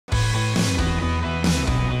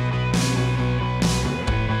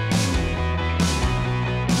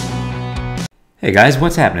Hey guys,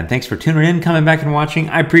 what's happening? Thanks for tuning in, coming back and watching.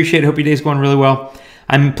 I appreciate it. Hope your day's going really well.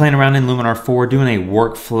 I'm playing around in Luminar 4 doing a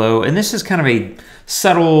workflow, and this is kind of a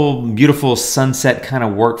subtle, beautiful sunset kind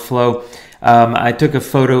of workflow. I took a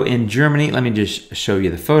photo in Germany. Let me just show you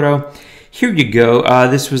the photo. Here you go.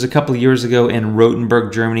 This was a couple of years ago in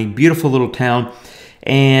Rothenburg, Germany. Beautiful little town.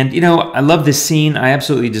 And, you know, I love this scene. I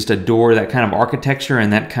absolutely just adore that kind of architecture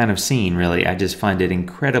and that kind of scene, really. I just find it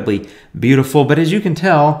incredibly beautiful. But as you can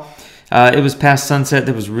tell, it was past sunset.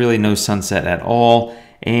 There was really no sunset at all.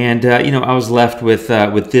 And, you know, I was left with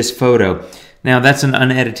this photo. Now, that's an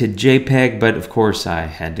unedited JPEG, but of course I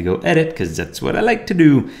had to go edit because that's what I like to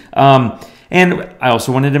do. And I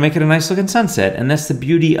also wanted to make it a nice looking sunset. And that's the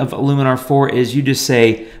beauty of Luminar 4 is you just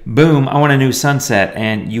say, boom, I want a new sunset.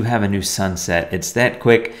 And you have a new sunset. It's that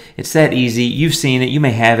quick. It's that easy. You've seen it. You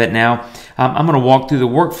may have it now. I'm going to walk through the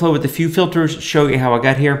workflow with a few filters, show you how I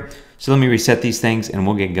got here. So let me reset these things and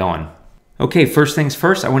we'll get going. Okay, first things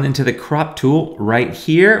first, I went into the crop tool right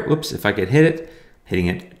here. Whoops, if I could hit it. Hitting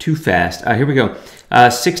it too fast. Here we go.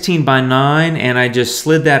 16 by 9, and I just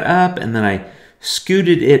slid that up, and then I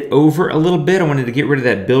scooted it over a little bit. I wanted to get rid of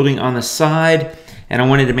that building on the side, and I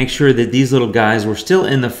wanted to make sure that these little guys were still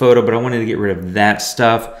in the photo, but I wanted to get rid of that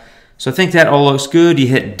stuff. So I think that all looks good. You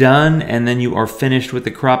hit done, and then you are finished with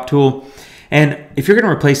the crop tool. And if you're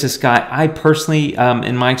going to replace this guy, I personally,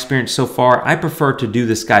 in my experience so far, I prefer to do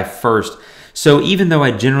this guy first. So even though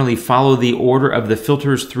I generally follow the order of the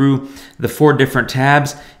filters through the 4 different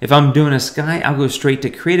tabs, if I'm doing a sky, I'll go straight to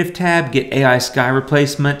Creative tab, get AI Sky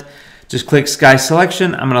Replacement, just click Sky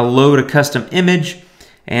Selection. I'm going to load a custom image,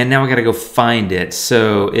 and now I got to go find it.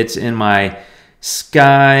 So it's in my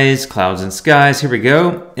skies, clouds and skies. Here we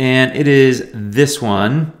go. And it is this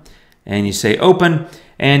one. And you say Open,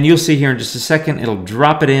 and you'll see here in just a second, it'll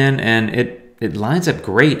drop it in, and it lines up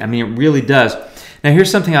great. I mean, it really does. Now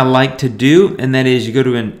here's something I like to do, and that is you go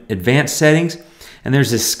to advanced settings, and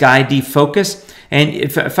there's this sky defocus, and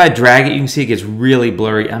if I drag it, you can see it gets really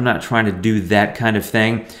blurry. I'm not trying to do that kind of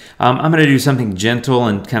thing. I'm going to do something gentle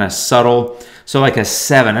and kind of subtle, so like a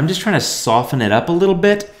 7. I'm just trying to soften it up a little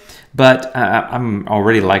bit, but I'm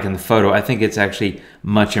already liking the photo. I think it's actually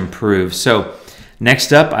much improved. So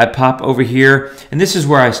next up, I pop over here, and this is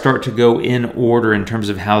where I start to go in order in terms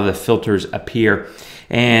of how the filters appear.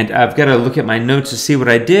 And I've got to look at my notes to see what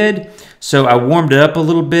I did. So I warmed it up a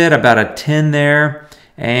little bit, about a 10 there,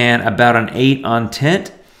 and about an 8 on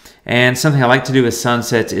tint. And something I like to do with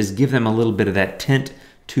sunsets is give them a little bit of that tint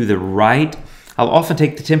to the right. I'll often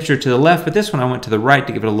take the temperature to the left, but this one I went to the right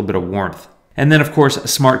to give it a little bit of warmth. And then, of course,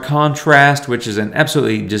 Smart Contrast, which is an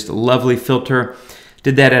absolutely just lovely filter.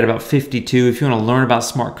 Did that at about 52. If you want to learn about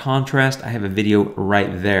Smart Contrast, I have a video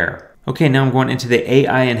right there. Okay, now I'm going into the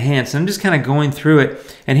AI Enhance, and I'm just kind of going through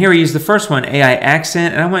it. And here I use the first one, AI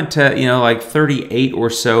Accent, and I went to, you know, like 38 or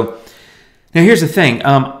so. Now here's the thing.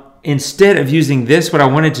 Instead of using this, what I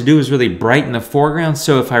wanted to do is really brighten the foreground.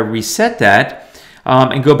 So if I reset that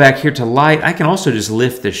and go back here to light, I can also just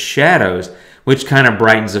lift the shadows, which kind of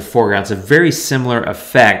brightens the foreground. It's a very similar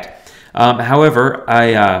effect. However,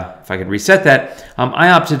 if I could reset that, I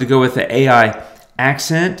opted to go with the AI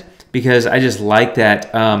Accent because I just like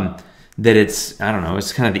that that it's, I don't know,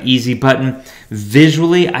 it's kind of the easy button.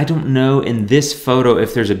 Visually, I don't know in this photo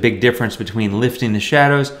if there's a big difference between lifting the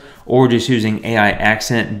shadows or just using AI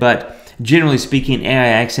Accent, but generally speaking, AI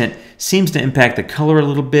Accent seems to impact the color a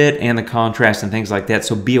little bit and the contrast and things like that,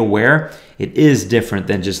 so be aware, it is different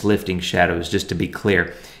than just lifting shadows, just to be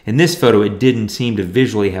clear. In this photo, it didn't seem to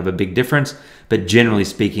visually have a big difference, but generally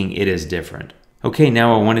speaking, it is different. Okay,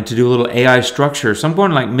 now I wanted to do a little AI structure, so I'm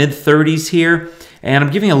going like mid-30s here, and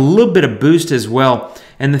I'm giving a little bit of boost as well.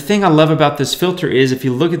 And the thing I love about this filter is if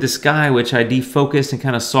you look at the sky, which I defocused and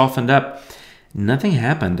kind of softened up, nothing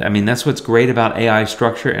happened. I mean, that's what's great about AI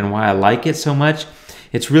structure and why I like it so much.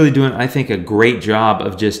 It's really doing, I think, a great job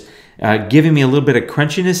of just giving me a little bit of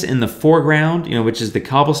crunchiness in the foreground, you know, which is the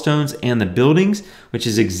cobblestones and the buildings, which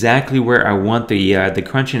is exactly where I want the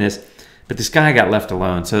crunchiness. But the sky got left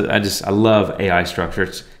alone, so I love AI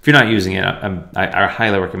structures. If you're not using it, I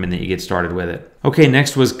highly recommend that you get started with it. Okay,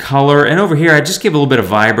 next was color, and over here I just give a little bit of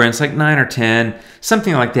vibrance, like 9 or 10,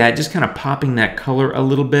 something like that, just kind of popping that color a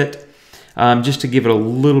little bit, just to give it a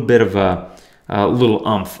little bit of a little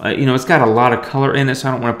oomph. You know, it's got a lot of color in it, so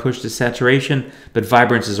I don't want to push the saturation, but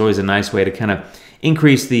vibrance is always a nice way to kind of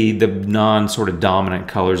increase the non-sort of dominant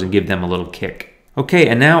colors and give them a little kick. Okay,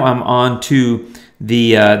 and now I'm on to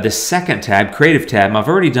the second tab, Creative tab. I've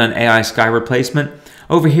already done AI Sky Replacement.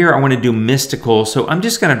 Over here, I want to do Mystical, so I'm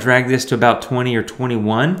just going to drag this to about 20 or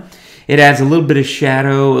 21. It adds a little bit of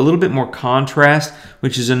shadow, a little bit more contrast,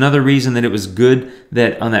 which is another reason that it was good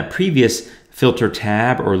that on that previous filter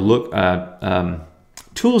tab or look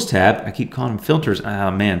tools tab. I keep calling them filters.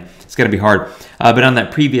 Oh man, it's got to be hard. But on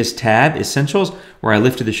that previous tab, Essentials, where I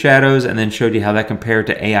lifted the shadows and then showed you how that compared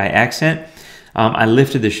to AI Accent. I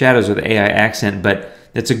lifted the shadows with AI Accent, but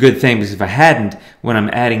that's a good thing because if I hadn't, when I'm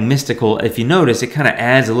adding Mystical, if you notice, it kind of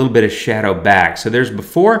adds a little bit of shadow back. So there's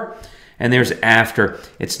before and there's after.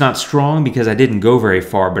 It's not strong because I didn't go very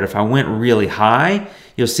far, but if I went really high,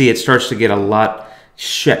 you'll see it starts to get a lot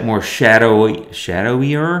more shadowerish,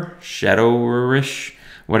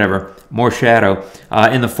 whatever, more shadow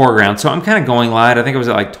in the foreground. So I'm kind of going light. I think I was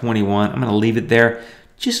at like 21. I'm going to leave it there,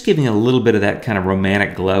 just giving a little bit of that kind of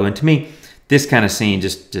romantic glow. And to me, this kind of scene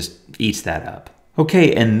just eats that up.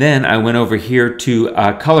 Okay, and then I went over here to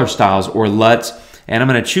color styles or LUTs, and I'm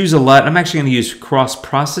going to choose a LUT. I'm actually going to use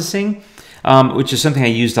cross-processing, which is something I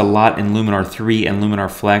used a lot in Luminar 3 and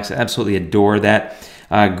Luminar Flex. I absolutely adore that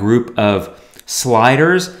group of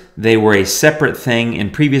sliders. They were a separate thing in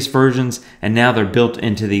previous versions, and now they're built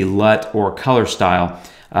into the LUT or color style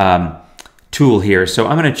tool here. So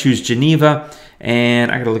I'm going to choose Geneva,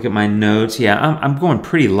 and I got to look at my notes. Yeah, I'm going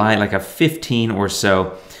pretty light, like a 15 or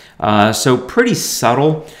so. So pretty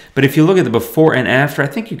subtle, but if you look at the before and after, I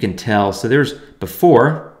think you can tell. So there's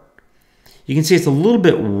before. You can see it's a little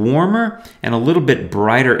bit warmer and a little bit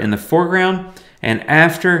brighter in the foreground. And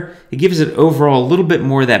after, it gives it overall a little bit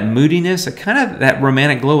more of that moodiness, a kind of that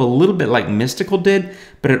romantic glow, a little bit like Mystical did,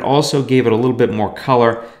 but it also gave it a little bit more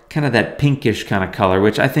color, kind of that pinkish kind of color,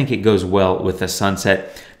 which I think it goes well with the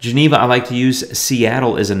sunset. Geneva, I like to use.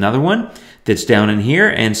 Seattle is another one that's down in here,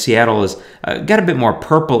 and Seattle has got a bit more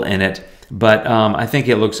purple in it, but I think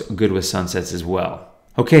it looks good with sunsets as well.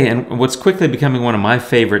 Okay, and what's quickly becoming one of my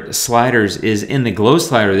favorite sliders is in the glow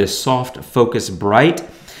slider, this soft focus bright.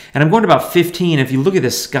 And I'm going to about 15. If you look at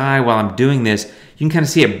the sky while I'm doing this, you can kind of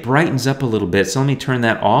see it brightens up a little bit. So let me turn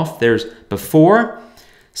that off. There's before.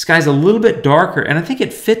 Sky's a little bit darker, and I think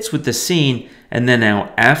it fits with the scene. And then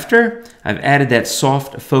now after, I've added that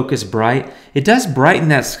soft focus bright. It does brighten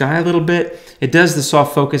that sky a little bit. It does the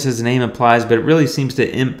soft focus as the name implies, but it really seems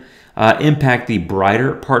to impact the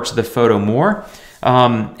brighter parts of the photo more.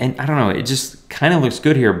 And I don't know, it just kind of looks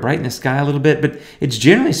good here. Brighten the sky a little bit, but it's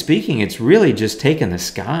generally speaking, it's really just taking the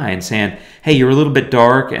sky and saying, hey, you're a little bit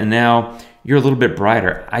dark and now you're a little bit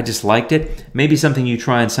brighter. I just liked it. Maybe something you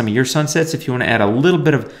try in some of your sunsets if you want to add a little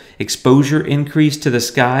bit of exposure increase to the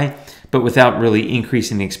sky, but without really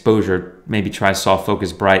increasing the exposure, maybe try soft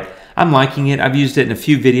focus bright. I'm liking it. I've used it in a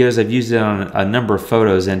few videos. I've used it on a number of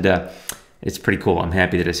photos, and it's pretty cool. I'm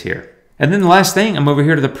happy that it's here. And then the last thing, I'm over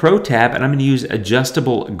here to the Pro tab, and I'm going to use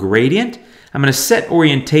Adjustable Gradient. I'm going to set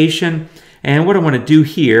orientation, and what I want to do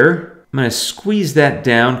here, I'm going to squeeze that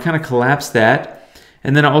down, kind of collapse that,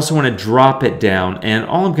 and then I also want to drop it down. And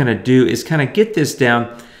all I'm going to do is kind of get this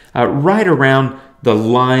down right around the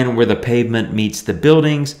line where the pavement meets the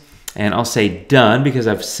buildings, and I'll say done because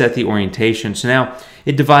I've set the orientation. So now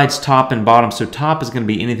it divides top and bottom. So top is going to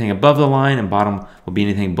be anything above the line and bottom will be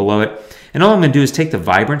anything below it. And all I'm going to do is take the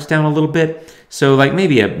vibrance down a little bit. So like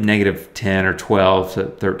maybe a -10 or 12 to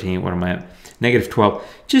 13. What am I at? -12.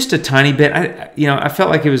 Just a tiny bit. I felt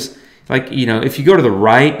like it was like, if you go to the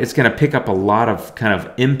right, it's going to pick up a lot of kind of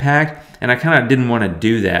impact. And I kind of didn't want to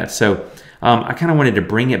do that. So I kind of wanted to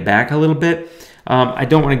bring it back a little bit. I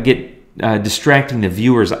don't want to get distracting the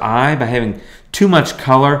viewer's eye by having too much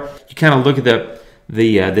color. You kind of look at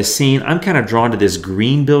the scene. I'm kind of drawn to this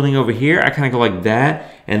green building over here. I kind of go like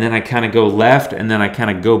that, and then I kind of go left, and then I kind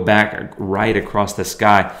of go back right across the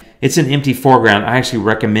sky. It's an empty foreground. I actually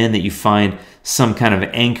recommend that you find some kind of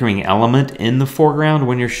anchoring element in the foreground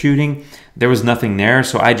when you're shooting. There was nothing there,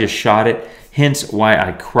 so I just shot it. Hence why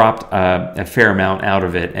I cropped a fair amount out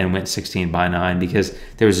of it and went 16:9 because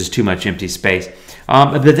there was just too much empty space.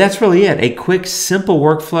 But that's really it. A quick, simple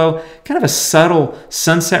workflow, kind of a subtle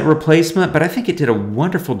sunset replacement, but I think it did a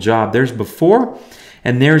wonderful job. There's before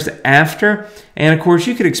and there's after. And of course,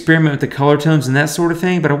 you could experiment with the color tones and that sort of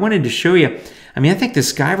thing, but I wanted to show you. I think the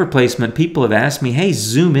sky replacement, people have asked me, hey,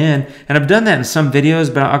 zoom in. And I've done that in some videos,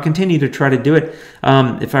 but I'll continue to try to do it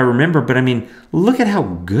if I remember. But look at how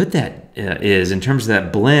good that is in terms of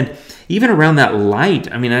that blend. Even around that light,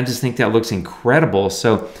 I just think that looks incredible.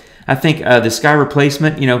 So I think the sky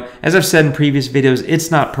replacement, as I've said in previous videos, it's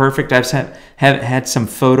not perfect. I've had some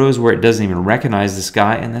photos where it doesn't even recognize the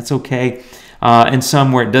sky, and that's okay. And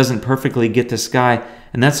some where it doesn't perfectly get the sky,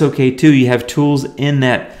 and that's okay too. You have tools in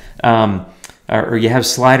that, or you have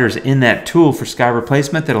sliders in that tool for sky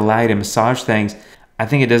replacement that allow you to massage things. I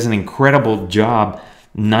think it does an incredible job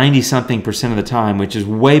 90-something% of the time, which is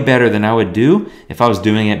way better than I would do if I was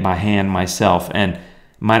doing it by hand myself. And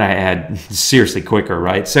might I add, seriously quicker,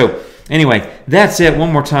 right? So Anyway, that's it.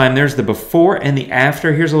 One more time. There's the before and the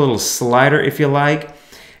after. Here's a little slider if you like.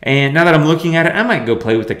 And now that I'm looking at it, I might go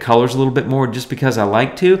play with the colors a little bit more just because I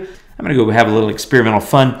like to. I'm going to go have a little experimental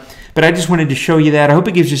fun. But I just wanted to show you that. I hope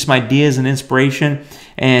it gives you some ideas and inspiration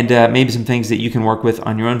and maybe some things that you can work with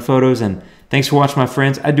on your own photos. And thanks for watching, my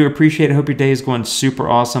friends. I do appreciate it. I hope your day is going super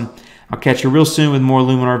awesome. I'll catch you real soon with more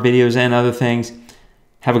Luminar videos and other things.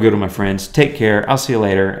 Have a good one, my friends. Take care. I'll see you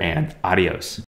later, and adios.